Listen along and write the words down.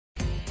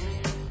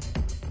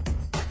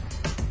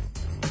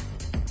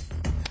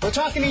We're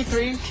talking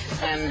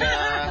E3,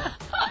 and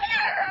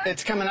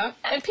it's coming up.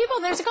 And people,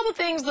 there's a couple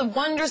things, the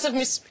wonders of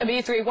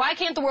E3. Why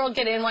can't the world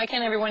get in? Why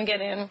can't everyone get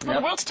in? Well,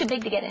 the world's too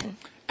big to get in.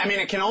 I mean,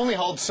 it can only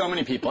hold so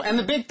many people. And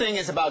the big thing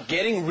is about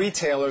getting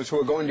retailers who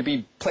are going to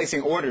be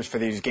placing orders for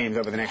these games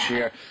over the next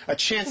year a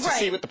chance to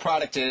see what the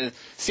product is,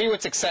 see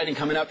what's exciting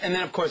coming up, and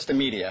then, of course, the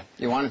media.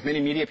 You want as many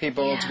media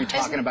people to be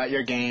talking about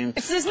your game.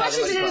 It's as much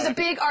as it is a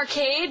big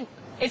arcade,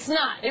 it's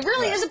not. It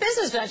really is a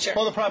business venture.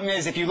 Well, the problem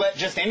is if you let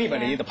just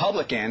anybody, the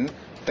public, in,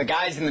 the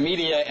guys in the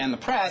media and the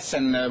press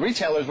and the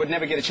retailers would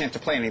never get a chance to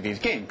play any of these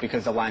games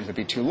because the lines would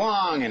be too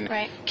long and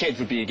kids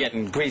would be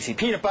getting greasy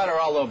peanut butter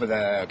all over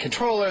the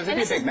controllers. It'd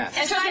be a big mess.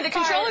 And trust me, the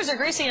controllers are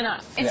greasy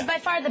enough. It's by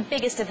far the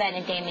biggest event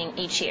in gaming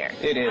each year.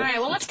 It is. All right,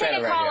 well, let's take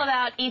a call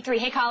about E3.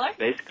 Hey, caller.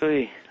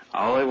 Basically,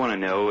 all I want to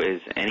know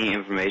is any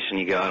information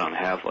you got on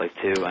Half-Life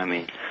 2. I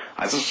mean,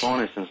 I've been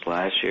following it since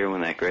last year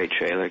when that great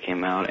trailer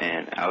came out,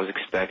 and I was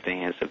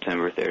expecting it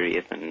September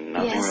 30th, and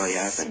nothing really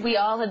happened. We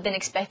all have been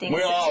expecting it.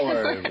 We all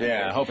were,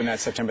 hoping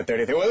that's September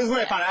 30th. Well, this is what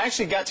I found. I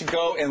actually got to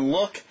go and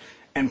look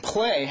and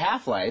play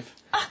Half-Life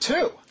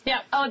 2.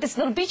 Yeah. Oh, this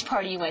little beach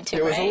party you went to,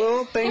 It was a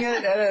little thing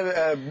at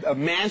a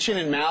mansion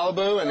in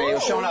Malibu, and they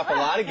were showing off a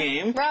lot of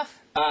games.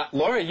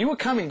 Laura, you were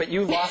coming, but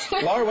you lost.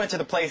 Laura went to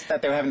the place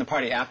that they were having the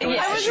party afterwards.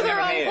 I was in the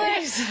wrong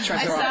place.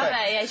 I saw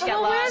that. Yeah, she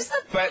got lost.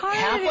 But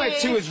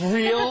Half-Life 2 is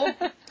real.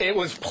 It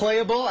was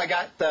playable. I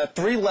got the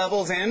 3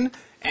 levels in,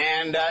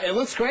 and it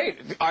looks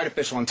great. The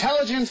artificial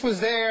intelligence was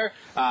there.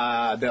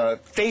 The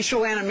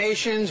facial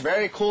animations,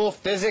 very cool.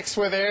 Physics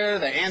were there.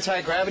 The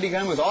anti-gravity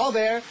gun was all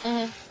there.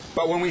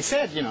 But when we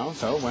said,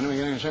 so when are we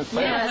going to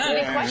play it? Yeah, that's a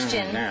big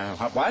question.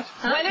 What?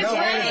 When it's ready.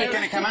 When is it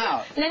going to come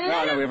out?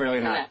 No, we're really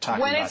not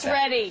talking about that. When it's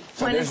ready.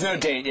 So there's no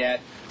date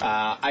yet.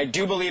 I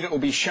do believe it will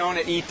be shown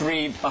at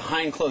E3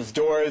 behind closed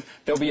doors.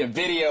 There'll be a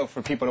video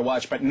for people to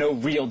watch, but no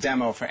real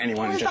demo for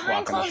anyone to just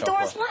walk on the show floor.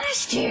 Behind closed doors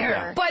last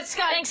year. But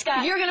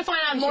Scott, you're going to find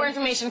out more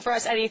information for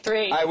us at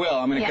E3. I will.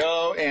 I'm going to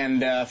go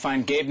and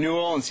find Gabe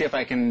Newell and see if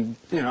I can,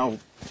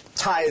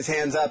 tie his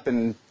hands up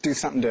and do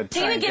something to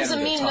try Tina and get gives him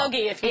a to mean talk.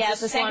 noogie if you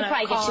just so I can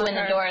probably get you in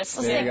the doors.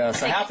 There you go.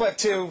 So Half-Life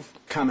 2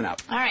 coming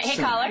up. All right. Hey,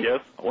 caller.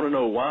 Yes. I want to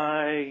know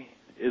why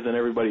isn't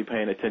everybody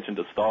paying attention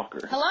to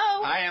Stalker?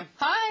 Hello. I am.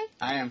 Hi.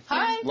 I am.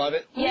 Hi. Love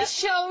it. We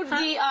showed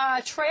the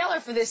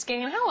trailer for this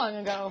game how long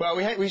ago? Well,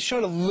 we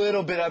showed a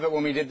little bit of it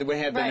when we had the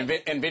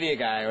NVIDIA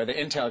guy or the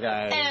Intel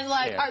guy.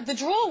 And the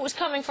drool was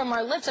coming from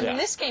our lips. I mean,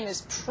 this game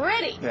is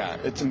pretty. Yeah,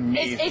 it's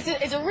amazing.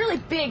 It's a really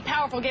big,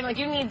 powerful game. Like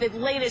you need the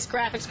latest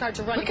graphics card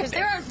to run it because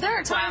there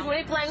are times when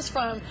it blends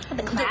from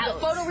the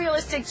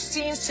photorealistic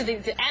scenes to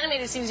the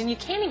animated scenes, and you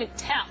can't even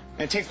tell.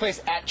 And it takes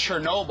place at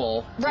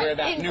Chernobyl, where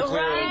that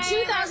nuclear... In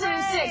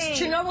 2006,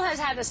 Chernobyl has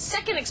had a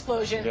second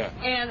explosion,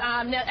 and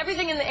now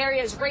everything in the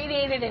area is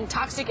radiated and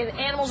toxic, and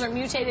animals are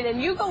mutated,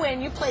 and you go in,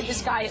 you play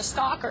this guy, a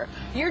stalker.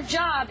 Your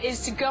job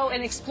is to go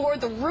and explore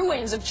the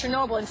ruins of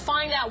Chernobyl and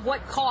find out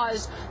what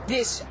caused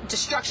this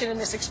destruction and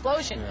this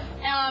explosion.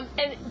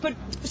 But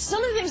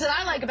some of the things that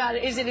I like about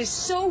it is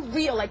so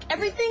real. Like,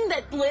 everything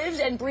that lives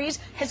and breathes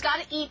has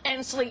got to eat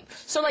and sleep.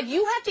 So, like,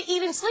 you have to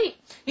eat and sleep.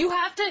 You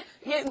have to...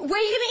 where are you going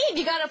to eat?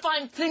 You got to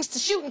find things to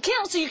shoot and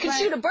kill, so you can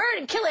shoot a bird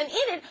and kill it and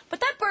eat it, but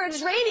that bird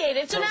is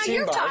radiated, so now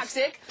you're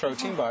toxic.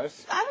 Protein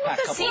bars. I don't know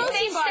if the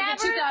protein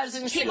bars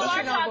in 2006. People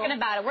are talking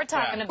about it. We're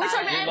talking about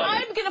it. And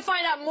I'm going to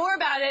find out more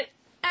about it,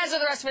 as are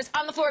the rest of us,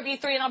 on the floor of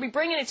E3, and I'll be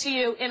bringing it to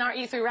you in our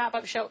E3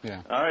 wrap-up show.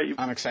 Yeah. All right.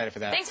 I'm excited for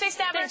that. Thanks, Face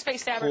Stabber. Thanks,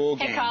 Face Stabber. Cool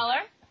Hey, game. caller.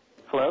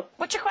 Hello?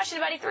 What's your question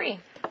about E3?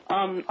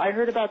 I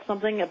heard about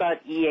something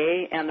about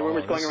EA and the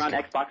rumors going around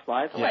Xbox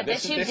Live. Yeah, I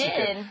bet you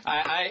did.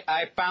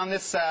 I found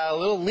this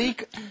little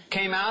leak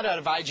came out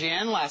of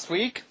IGN last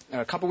week,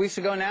 a couple weeks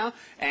ago now,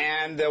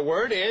 and the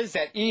word is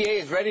that EA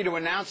is ready to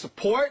announce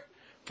support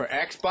for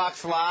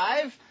Xbox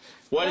Live.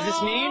 What does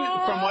this mean?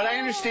 From what I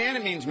understand,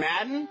 it means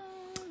Madden,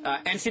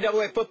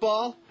 NCAA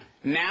football,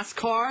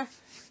 NASCAR,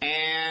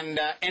 and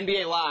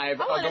NBA Live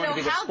are going to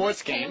be the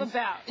sports games.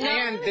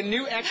 And the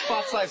new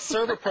Xbox Live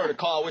server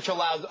protocol, which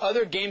allows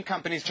other game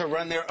companies to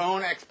run their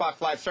own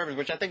Xbox Live servers,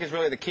 which I think is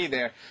really the key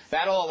there.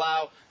 That'll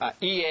allow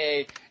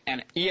EA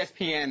and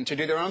ESPN to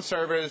do their own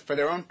servers for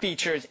their own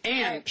features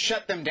and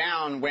shut them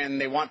down when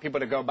they want people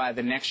to go buy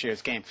the next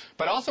year's game.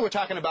 But also we're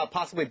talking about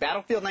possibly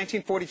Battlefield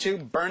 1942,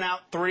 Burnout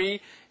 3,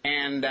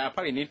 and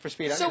probably Need for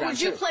Speed Underground. So would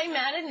you play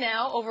Madden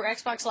now over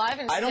Xbox Live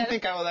instead? I don't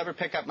think I will ever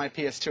pick up my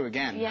PS2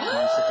 again. Yeah.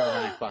 Once it goes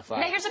on Xbox Live.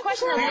 Now here's a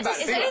question.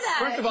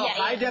 First of all,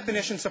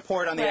 high-definition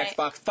support on the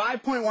Xbox,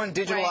 5.1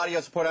 digital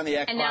audio support on the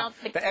Xbox, and now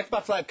the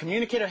Xbox Live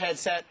communicator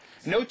headset,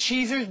 no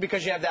cheesers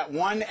because you have that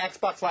one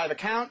Xbox Live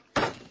account.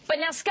 But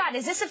now, Scott,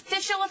 is this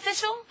official?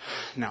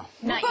 No.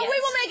 Not but yet. we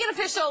will make it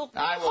official.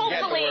 I will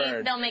get the word.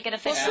 Hopefully, they'll make it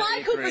official. Well,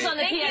 Sly Cooper's on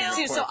the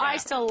PS2, so I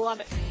still love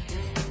it.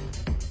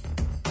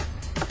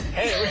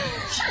 Hey,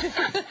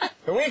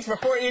 the weeks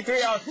before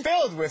E3 are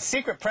filled with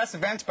secret press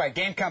events by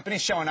game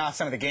companies showing off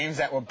some of the games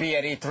that will be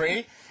at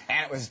E3.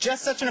 And it was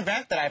just such an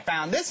event that I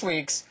found this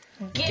week's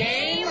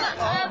Game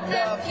of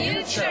the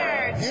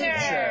Future.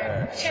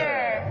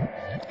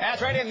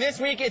 That's right, and this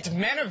week it's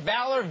Men of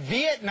Valor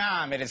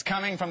Vietnam. It is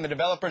coming from the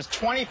developers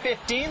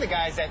 2015, the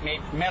guys that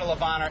made Medal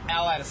of Honor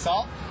Allied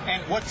Assault.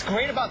 And what's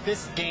great about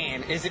this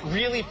game is it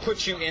really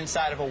puts you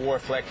inside of a war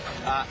flick.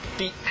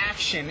 The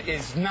action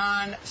is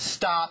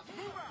non-stop,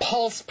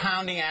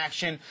 pulse-pounding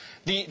action.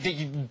 The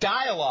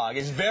dialogue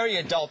is very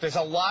adult. There's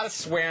a lot of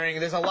swearing.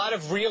 There's a lot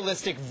of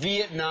realistic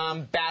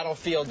Vietnam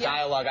battlefield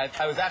dialogue.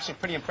 I was actually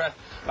pretty impressed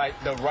by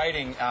the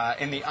writing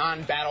in the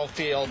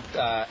on-battlefield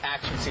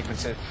action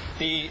sequences.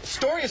 The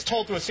story is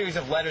told through a series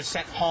of letters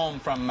sent home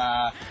from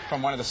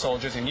one of the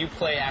soldiers, and you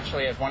play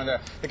actually as one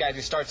of the guys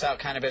who starts out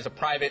kind of as a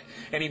private,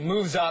 and he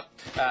moves up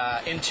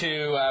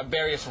into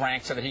various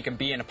ranks so that he can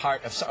be in a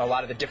part of a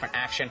lot of the different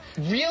action.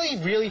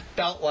 Really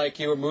felt like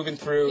you were moving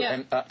through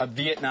a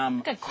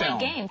Vietnam Good film.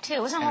 game, too. It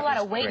wasn't a whole lot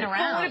of waiting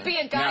around. Would it be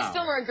a guy's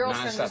film or a girl's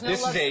film? There's no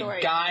this love is a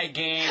story. guy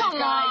game. Come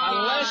on.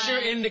 Unless you're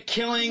into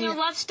killing No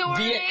love story.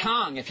 Viet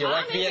Cong. If you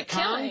like into Viet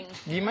Cong,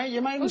 killing.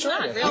 you might enjoy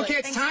not, it. really? Okay,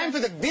 it's time for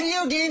the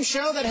video game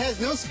show that has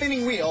no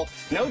spinning wheel,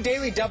 no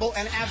daily double,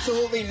 and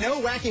absolutely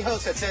no wacky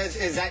host that says,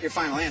 "Is that your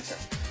final answer?"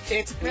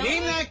 It's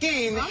Name That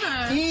Game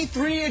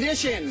E3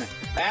 edition.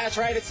 That's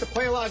right, it's the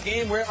play-along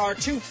game where our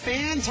two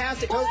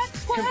fantastic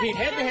hosts compete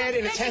head-to-head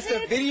in a test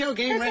of video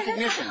game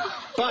recognition.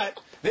 But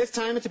this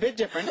time it's a bit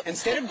different.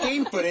 Instead of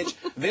game footage,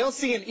 they'll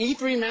see an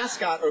E3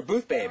 mascot or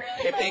booth babe.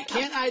 If they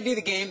can't ID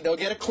the game, they'll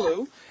get a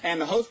clue,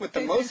 and the host with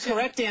the most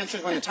correct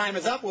answers when the time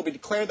is up will be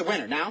declared the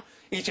winner. Now,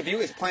 each of you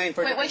is playing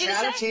for a different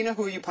shadow. Tina,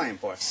 who are you playing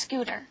for?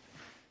 Scooter.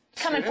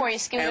 Coming for you,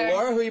 Scooter. And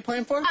Laura, who are you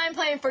playing for? I'm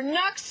playing for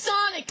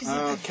KnuxSonic.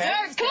 Okay.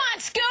 Come on,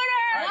 Scooter!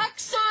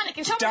 KnuxSonic.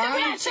 And show them what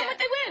they win. Show what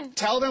they win.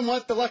 Tell them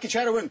what the Lucky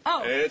Chatter wins.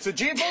 Oh. It's a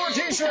G4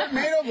 t-shirt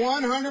made of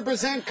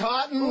 100%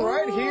 cotton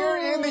right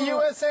here in the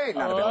USA.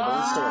 Not available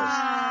in stores.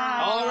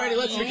 Alrighty,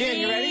 let's begin.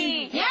 You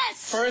ready?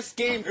 Yes. First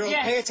game, girls.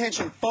 Pay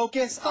attention.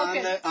 Focus on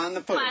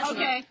the footage.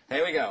 Okay.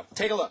 Here we go.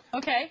 Take a look.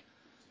 Okay.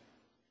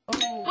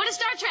 What is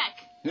Star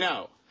Trek?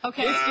 No.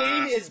 Okay. This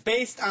game is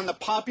based on the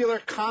popular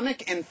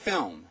comic and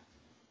film.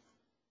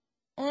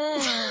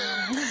 What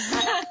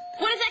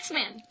is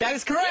X-Men? That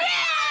is correct.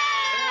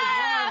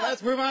 Yeah!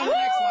 Let's move on to the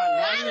next one.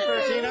 One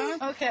for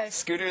Tina. Okay.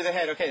 Scooter the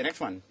head. Okay, the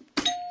next one.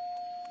 Go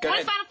What ahead.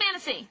 is Final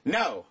Fantasy?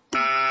 No.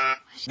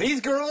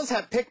 These girls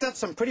have picked up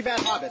some pretty bad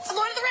hobbits.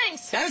 Lord of the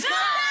Rings. That is correct.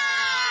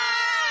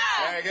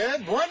 Very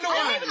good.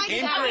 1-1.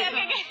 Game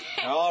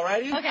 3.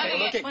 Alrighty. Okay. Take a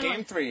look at One game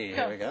more. 3.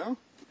 Here we go.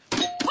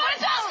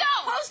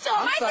 Postal.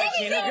 I'm sorry,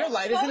 Tina. Your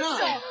light isn't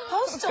on.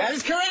 Postal. That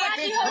is correct.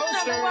 Jackie It's Poster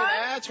Poster. number one.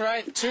 That's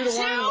right.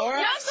 2-1,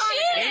 Laura. No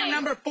cheating. Game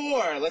number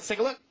 4. Let's take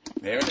a look.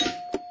 There it is.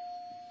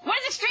 What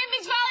is Extreme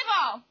Beach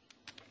Volleyball?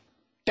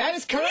 That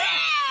is correct.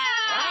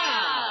 Yeah!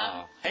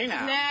 Wow. Hey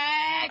now.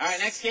 Next. All right,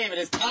 next game. It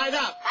is tied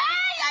up. Hey,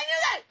 I knew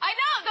that. I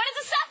know. What is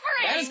the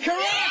suffering? That is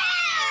correct.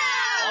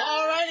 Yeah!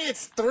 Alrighty,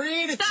 it's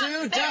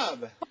 3-2, Dub.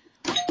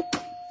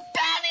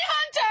 Bounty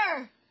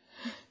Hunter.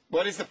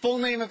 What is the full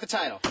name of the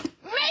title?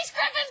 Mace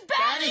Griffin's That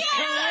Bounty is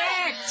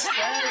correct.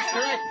 That is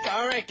correct.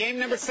 All right, game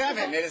number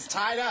 7. It is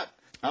tied up.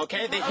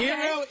 Okay, the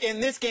hero in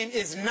this game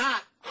is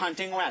not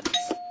hunting rabbits.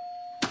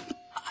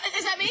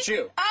 Is that me? It's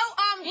you.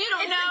 Oh, you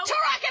don't know.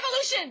 Turok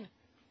Evolution.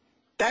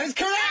 That is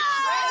correct.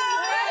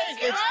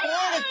 Yes.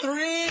 It's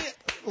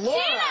 4-3.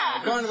 Laura,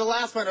 Tina. going to the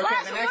last one. Okay,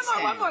 the next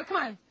game. One more. Come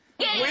on.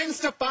 Gwen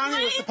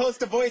Stefani was supposed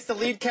to voice the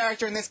lead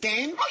character in this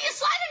game, Oh, you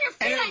slide on your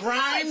feet. and it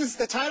rhymes.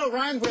 The title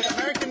rhymes with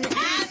American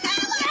McGee.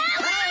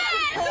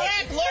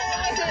 Correct, Laura.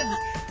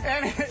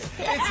 And it's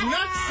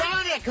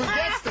KnuxSonic who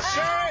gets the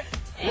shirt.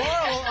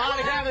 Laura will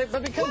autograph it,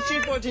 but because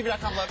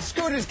G4TV.com loves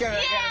Scooter's going to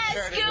get a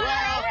shirt as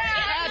well.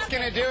 That's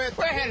going to do it.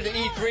 We're headed to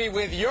E3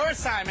 with your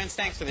assignments.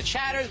 Thanks to the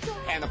chatters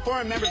and the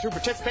forum members who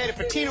participated.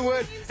 For Tina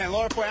Wood and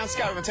Laura Foy, I'm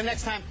Scot Rubin. Until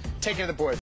next time, take care of the board.